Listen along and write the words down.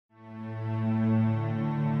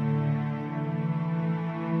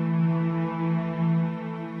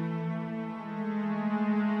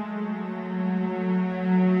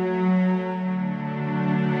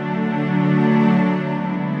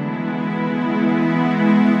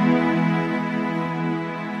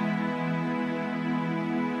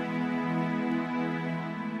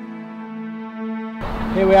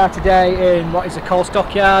Here we are today in what is a coal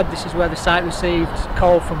stockyard. This is where the site received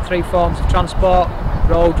coal from three forms of transport: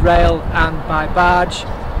 road, rail and by barge.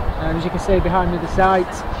 And as you can see behind me, the site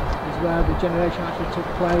is where the generation actually took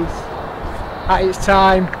place. At its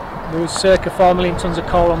time there was circa 4 million tonnes of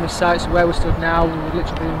coal on this site, so where we stood now we would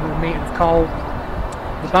literally be under a metre of coal.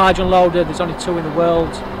 The barge unloader, there's only two in the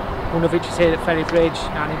world, one of which is here at Ferrybridge,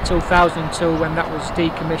 and in 2002 when that was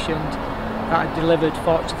decommissioned, that had delivered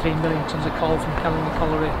 43 million tonnes of coal from Kelly and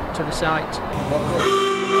Colliery to the site.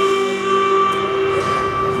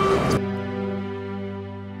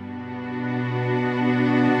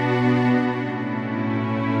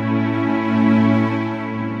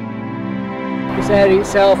 This area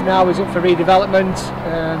itself now is up for redevelopment.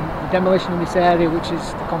 The demolition in this area, which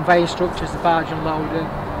is the conveyor structures, the barge unloader,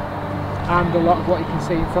 and a lot of what you can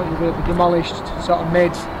see in front of you will be demolished sort of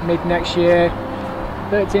mid next year.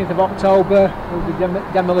 13th of October will be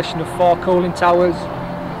demolition of 4 cooling towers.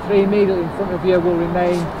 3 immediately in front of you will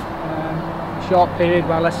remain a short period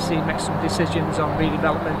while SSE makes some decisions on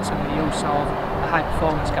redevelopment and the use of a high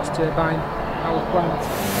performance gas turbine power plant.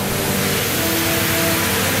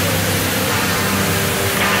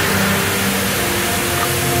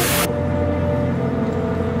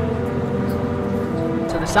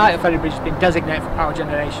 So the site of Ferrybridge has been designated for power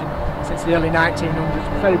generation since the early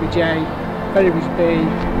 1900s. Ferrybridge A, Ferrybridge B,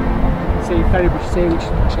 see Ferrybridge C, which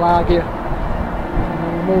is much larger, and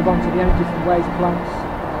then we'll move on to the energy from waste plants,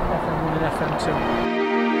 FM1 and FM2.